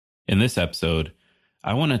In this episode,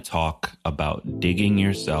 I want to talk about digging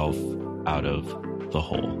yourself out of the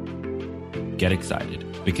hole. Get excited,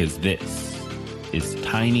 because this is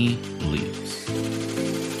Tiny Leaps,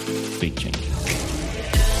 Big Changes.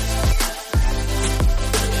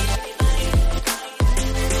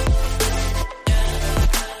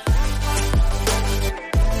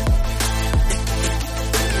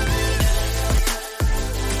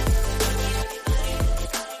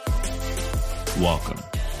 Welcome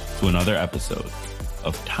to another episode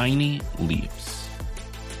of Tiny Leaps,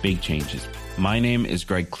 Big Changes. My name is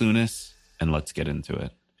Greg Clunas, and let's get into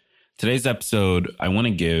it. Today's episode, I want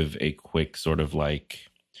to give a quick sort of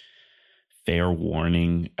fair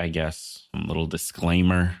warning, I guess, a little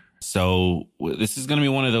disclaimer. So this is going to be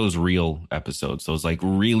one of those real episodes, those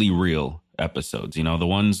really real episodes, the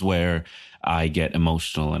ones where I get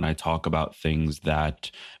emotional and I talk about things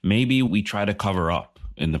that maybe we try to cover up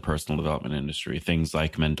in the personal development industry, things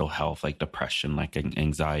like mental health, like depression, like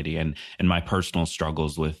anxiety, and my personal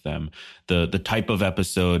struggles with them. The type of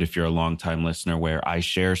episode, if you're a longtime listener, where I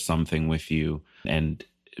share something with you and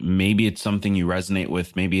maybe it's something you resonate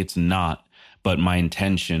with, maybe it's not, but my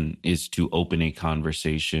intention is to open a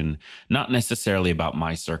conversation, not necessarily about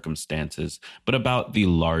my circumstances, but about the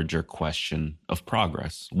larger question of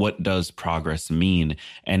progress. What does progress mean?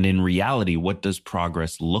 And in reality, what does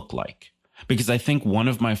progress look like? Because I think one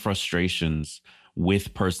of my frustrations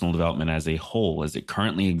with personal development as a whole, as it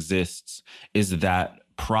currently exists, is that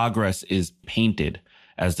progress is painted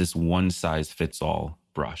as this one-size-fits-all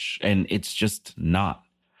brush. And it's just not.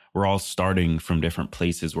 We're all starting from different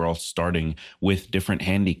places. We're all starting with different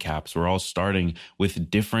handicaps. We're all starting with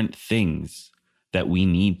different things that we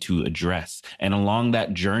need to address. And along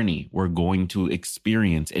that journey, we're going to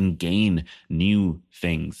experience and gain new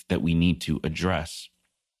things that we need to address.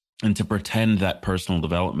 And to pretend that personal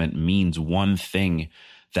development means one thing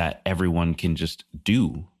that everyone can just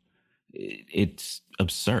do, it's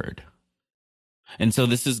absurd. And so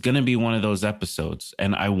this is going to be one of those episodes.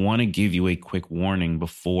 And I want to give you a quick warning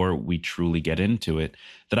before we truly get into it,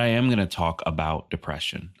 that I am going to talk about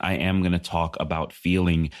depression. I am going to talk about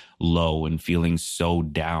feeling low and feeling so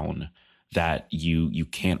down that you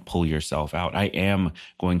can't pull yourself out. I am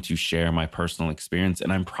going to share my personal experience,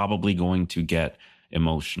 and I'm probably going to get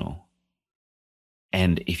emotional.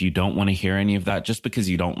 And if you don't want to hear any of that, just because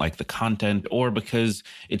you don't like the content or because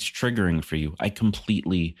it's triggering for you, I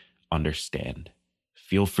completely understand.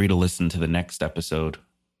 Feel free to listen to the next episode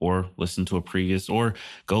or listen to a previous or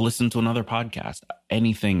go listen to another podcast.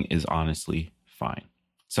 Anything is honestly fine.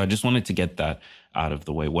 So I just wanted to get that out of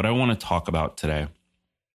the way. What I want to talk about today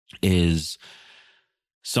is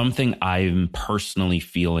something I'm personally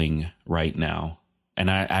feeling right now. And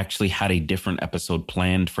I actually had a different episode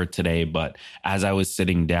planned for today, but as I was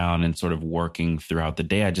sitting down and sort of working throughout the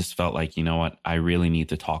day, I just felt like, you know what, I really need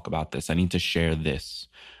to talk about this. I need to share this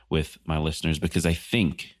with my listeners, because I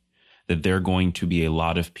think that there are going to be a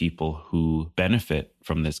lot of people who benefit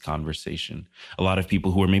from this conversation. A lot of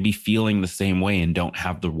people who are maybe feeling the same way and don't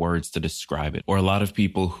have the words to describe it. Or a lot of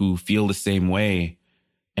people who feel the same way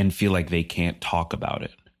and feel like they can't talk about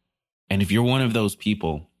it. And if you're one of those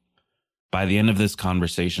people, by the end of this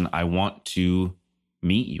conversation, I want to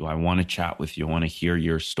meet you. I want to chat with you. I want to hear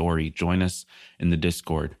your story. Join us in the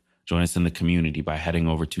Discord. Join us in the community by heading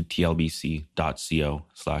over to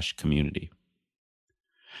tlbc.co/community.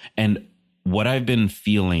 And what I've been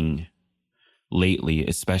feeling lately,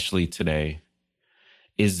 especially today,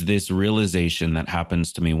 is this realization that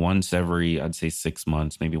happens to me once every, I'd say 6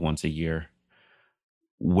 months, maybe once a year,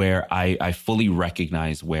 where I fully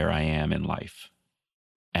recognize where I am in life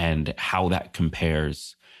and how that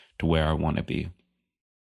compares to where I want to be.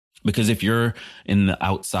 Because if you're in the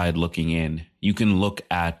outside looking in, you can look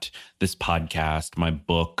at this podcast, my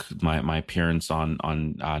book, my appearance on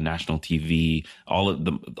national TV, all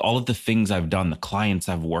of the things I've done, the clients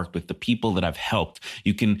I've worked with, the people that I've helped.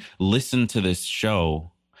 You can listen to this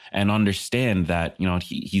show and understand that,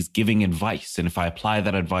 he's giving advice. And if I apply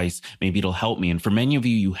that advice, maybe it'll help me. And for many of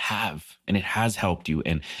you, you have, and it has helped you.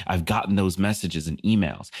 And I've gotten those messages and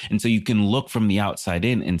emails. And so you can look from the outside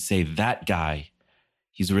in and say, that guy,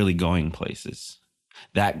 he's really going places.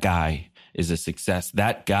 That guy is a success.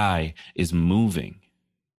 That guy is moving.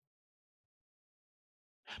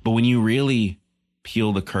 But when you really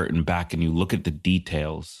peel the curtain back and you look at the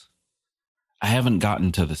details, I haven't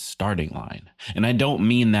gotten to the starting line. And I don't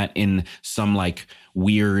mean that in some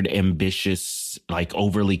weird, ambitious,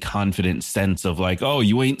 overly confident sense of oh,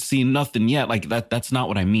 you ain't seen nothing yet. That's not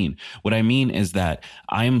what I mean. What I mean is that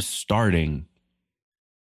I'm starting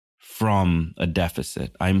from a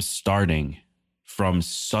deficit. I'm starting from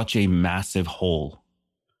such a massive hole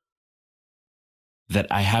that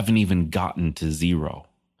I haven't even gotten to zero.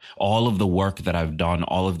 All of the work that I've done,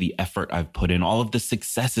 all of the effort I've put in, all of the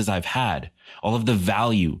successes I've had, all of the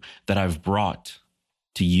value that I've brought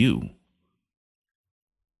to you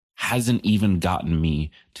hasn't even gotten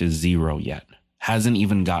me to zero yet. Hasn't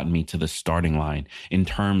even gotten me to the starting line in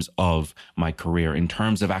terms of my career, in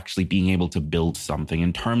terms of actually being able to build something,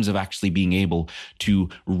 in terms of actually being able to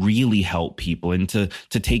really help people and to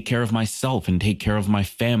take care of myself and take care of my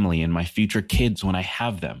family and my future kids when I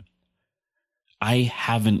have them. I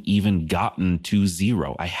haven't even gotten to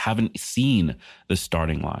zero. I haven't seen the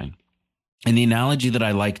starting line. And the analogy that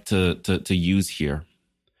I like to use here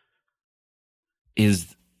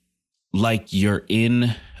is like you're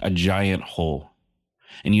in a giant hole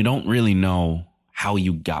and you don't really know how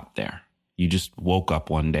you got there. You just woke up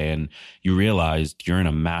one day and you realized you're in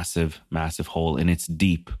a massive, massive hole and it's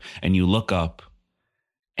deep. And you look up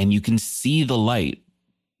and you can see the light,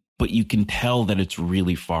 but you can tell that it's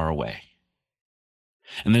really far away.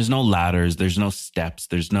 And there's no ladders, there's no steps,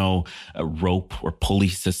 there's no rope or pulley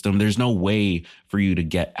system. There's no way for you to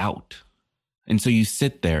get out. And so you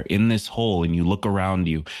sit there in this hole and you look around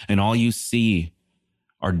you and all you see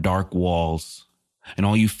are dark walls and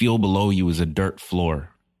all you feel below you is a dirt floor.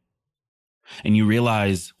 And you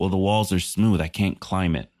realize, well, the walls are smooth. I can't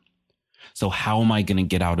climb it. So how am I going to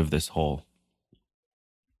get out of this hole?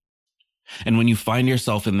 And when you find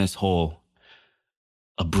yourself in this hole,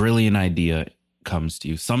 a brilliant idea comes to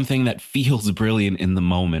you. Something that feels brilliant in the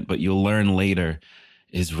moment, but you'll learn later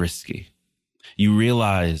is risky. You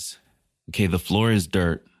realize, okay, the floor is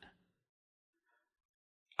dirt.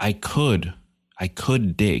 I could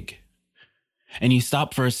dig. And you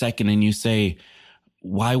stop for a second and you say,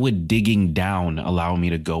 why would digging down allow me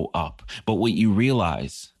to go up? But what you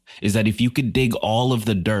realize is that if you could dig all of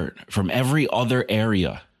the dirt from every other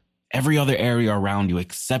area around you,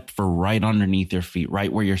 except for right underneath your feet,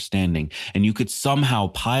 right where you're standing, and you could somehow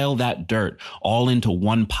pile that dirt all into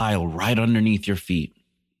one pile right underneath your feet.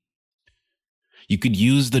 You could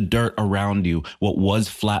use the dirt around you, what was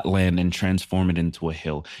flat land, and transform it into a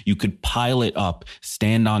hill. You could pile it up,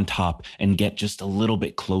 stand on top, and get just a little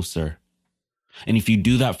bit closer. And if you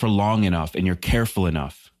do that for long enough and you're careful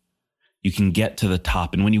enough, you can get to the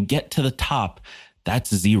top. And when you get to the top,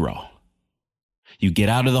 that's zero. You get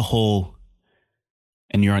out of the hole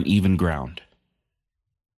and you're on even ground.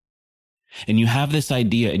 And you have this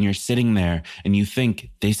idea and you're sitting there and you think,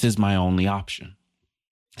 this is my only option.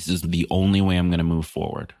 This is the only way I'm going to move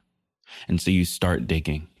forward. And so you start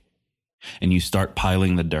digging and you start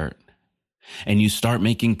piling the dirt and you start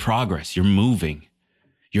making progress. You're moving.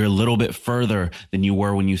 You're a little bit further than you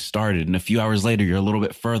were when you started. And a few hours later, you're a little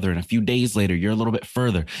bit further. And a few days later, you're a little bit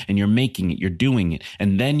further. And you're making it. You're doing it.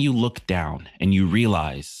 And then you look down and you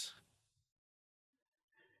realize,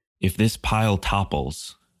 if this pile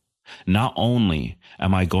topples, not only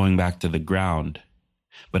am I going back to the ground,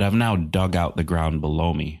 but I've now dug out the ground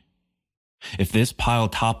below me. If this pile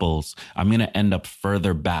topples, I'm going to end up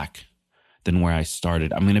further back than where I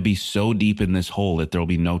started. I'm going to be so deep in this hole that there'll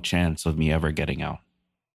be no chance of me ever getting out.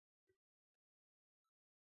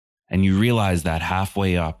 And you realize that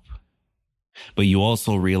halfway up, but you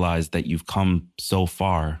also realize that you've come so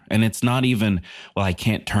far. And it's not even, well, I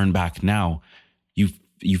can't turn back now.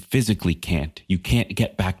 You physically can't. You can't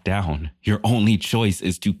get back down. Your only choice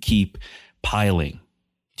is to keep piling,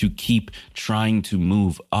 to keep trying to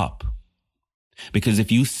move up. Because if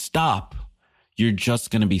you stop, you're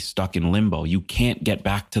just going to be stuck in limbo. You can't get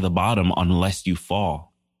back to the bottom unless you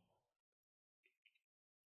fall.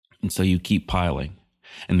 And so you keep piling.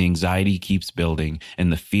 And the anxiety keeps building,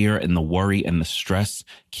 and the fear and the worry and the stress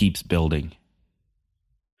keeps building.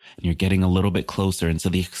 And you're getting a little bit closer, and so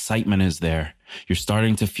the excitement is there. You're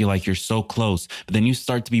starting to feel like you're so close, but then you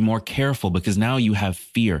start to be more careful because now you have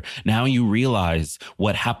fear. Now you realize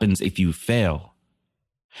what happens if you fail.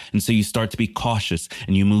 And so you start to be cautious,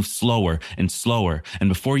 and you move slower and slower. And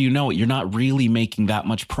before you know it, you're not really making that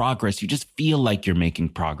much progress. You just feel like you're making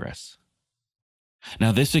progress.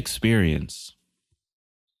 Now, this experience,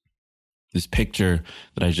 this picture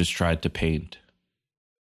that I just tried to paint,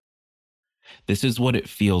 this is what it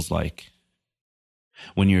feels like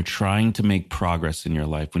when you're trying to make progress in your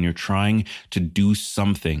life, when you're trying to do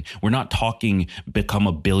something. We're not talking become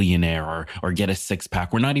a billionaire or get a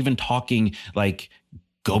six-pack. We're not even talking like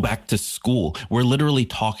go back to school. We're literally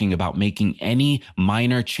talking about making any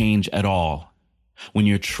minor change at all. When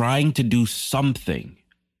you're trying to do something,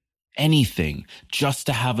 anything, just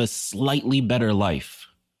to have a slightly better life,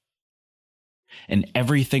 and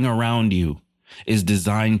everything around you is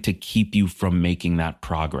designed to keep you from making that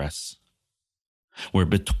progress. where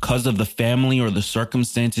because of the family or the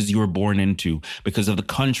circumstances you were born into, because of the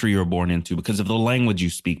country you're born into, because of the language you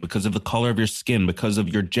speak, because of the color of your skin, because of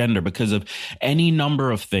your gender, because of any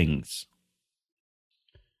number of things,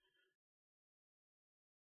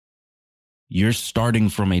 you're starting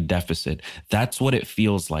from a deficit. That's what it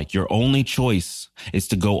feels like. Your only choice is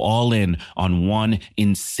to go all in on one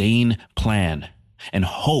insane plan and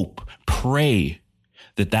hope, pray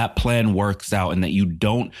that plan works out and that you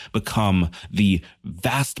don't become the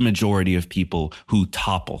vast majority of people who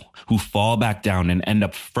topple, who fall back down and end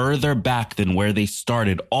up further back than where they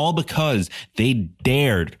started, all because they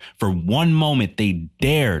dared, for one moment, they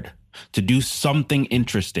dared to do something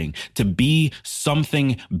interesting, to be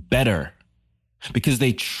something better. Because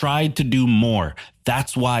they tried to do more.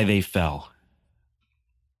 That's why they fell.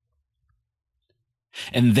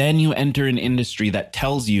 And then you enter an industry that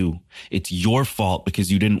tells you it's your fault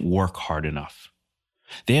because you didn't work hard enough.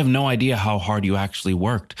 They have no idea how hard you actually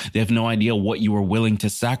worked. They have no idea what you were willing to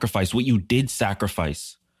sacrifice, what you did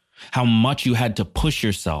sacrifice, how much you had to push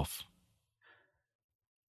yourself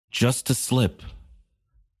just to slip.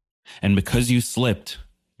 And because you slipped,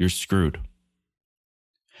 you're screwed.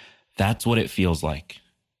 That's what it feels like.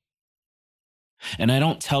 And I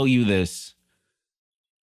don't tell you this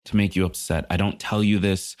to make you upset. I don't tell you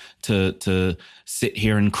this to sit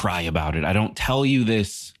here and cry about it. I don't tell you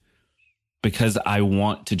this because I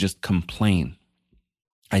want to just complain.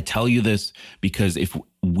 I tell you this because if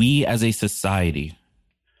we as a society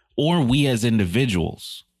or we as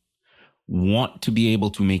individuals want to be able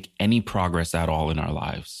to make any progress at all in our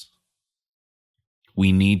lives,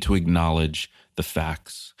 we need to acknowledge the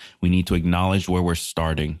facts. We need to acknowledge where we're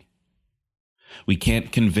starting. We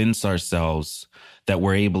can't convince ourselves that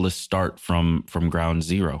we're able to start from ground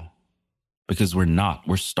zero, because we're not.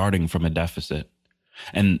 We're starting from a deficit.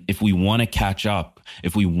 And if we want to catch up,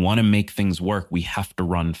 if we want to make things work, we have to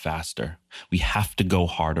run faster. We have to go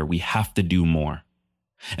harder. We have to do more.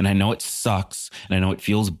 And I know it sucks, and I know it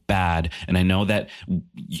feels bad, and I know that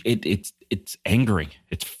it's angering.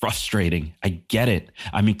 It's frustrating. I get it.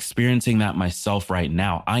 I'm experiencing that myself right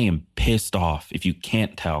now. I am pissed off, if you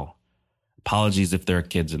can't tell. Apologies if there are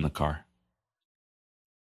kids in the car.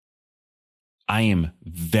 I am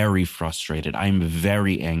very frustrated. I am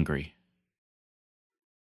very angry.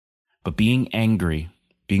 But being angry,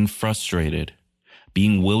 being frustrated,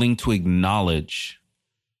 being willing to acknowledge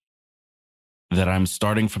that I'm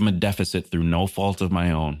starting from a deficit through no fault of my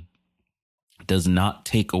own does not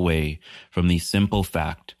take away from the simple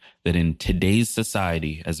fact that in today's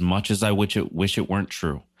society, as much as I wish it weren't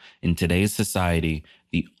true, in today's society,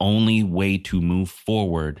 the only way to move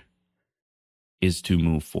forward is to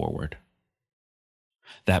move forward.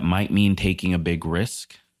 That might mean taking a big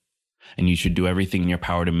risk, and you should do everything in your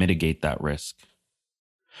power to mitigate that risk.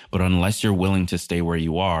 But unless you're willing to stay where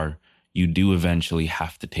you are, you do eventually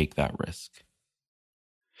have to take that risk.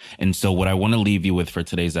 And so what I want to leave you with for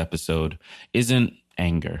today's episode isn't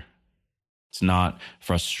anger. It's not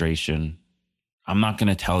frustration. I'm not going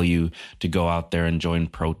to tell you to go out there and join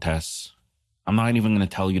protests. I'm not even going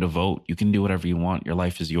to tell you to vote. You can do whatever you want. Your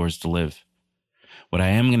life is yours to live. What I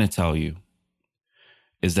am going to tell you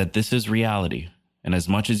is that this is reality. And as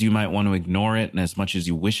much as you might want to ignore it, and as much as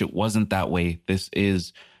you wish it wasn't that way, this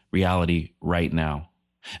is reality right now.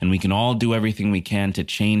 And we can all do everything we can to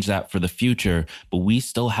change that for the future, but we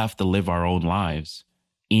still have to live our own lives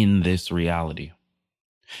in this reality.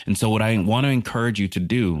 And so what I want to encourage you to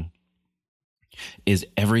do is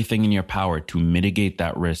everything in your power to mitigate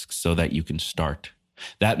that risk so that you can start.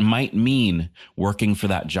 That might mean working for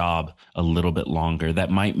that job a little bit longer. That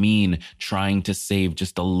might mean trying to save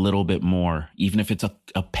just a little bit more, even if it's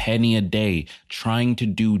a penny a day, trying to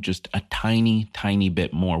do just a tiny, tiny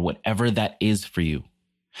bit more, whatever that is for you.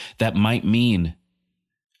 That might mean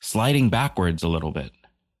sliding backwards a little bit.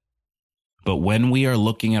 But when we are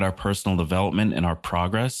looking at our personal development and our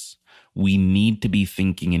progress, we need to be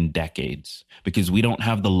thinking in decades, because we don't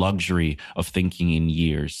have the luxury of thinking in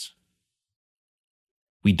years.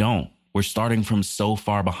 We don't. We're starting from so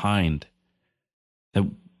far behind that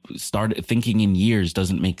thinking in years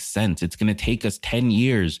doesn't make sense. It's going to take us 10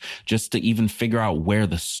 years just to even figure out where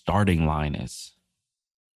the starting line is.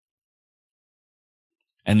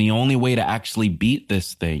 And the only way to actually beat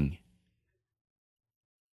this thing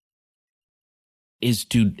is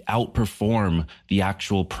to outperform the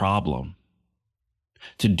actual problem,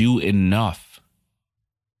 to do enough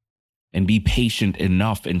and be patient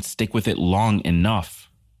enough and stick with it long enough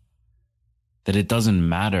that it doesn't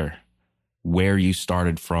matter where you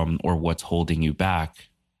started from or what's holding you back,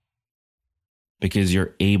 because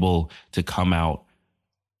you're able to come out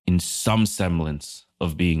in some semblance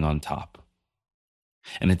of being on top.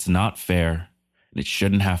 And it's not fair, and it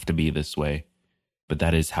shouldn't have to be this way, but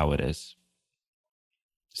that is how it is.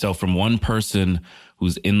 So from one person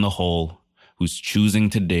who's in the hole, who's choosing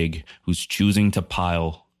to dig, who's choosing to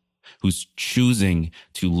pile, who's choosing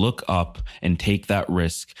to look up and take that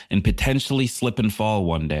risk and potentially slip and fall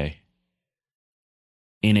one day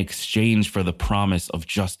in exchange for the promise of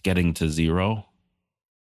just getting to zero.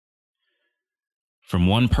 From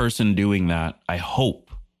one person doing that, I hope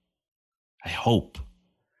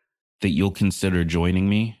that you'll consider joining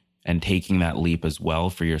me and taking that leap as well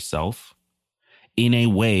for yourself in a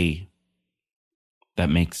way that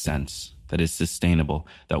makes sense, that is sustainable,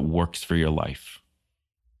 that works for your life.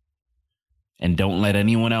 And don't let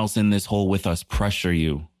anyone else in this hole with us pressure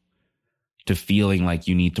you to feeling like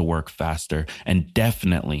you need to work faster. And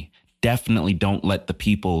definitely don't let the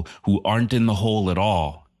people who aren't in the hole at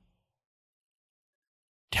all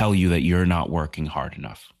tell you that you're not working hard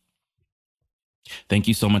enough. Thank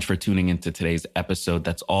you so much for tuning into today's episode.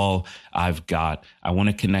 That's all I've got. I want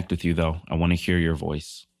to connect with you, though. I want to hear your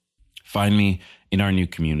voice. Find me in our new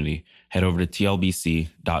community. Head over to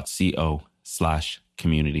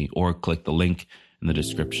tlbc.co/community or click the link in the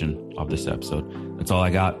description of this episode. That's all I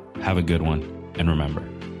got. Have a good one. And remember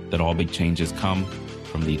that all big changes come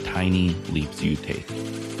from the tiny leaps you take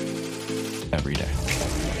every day.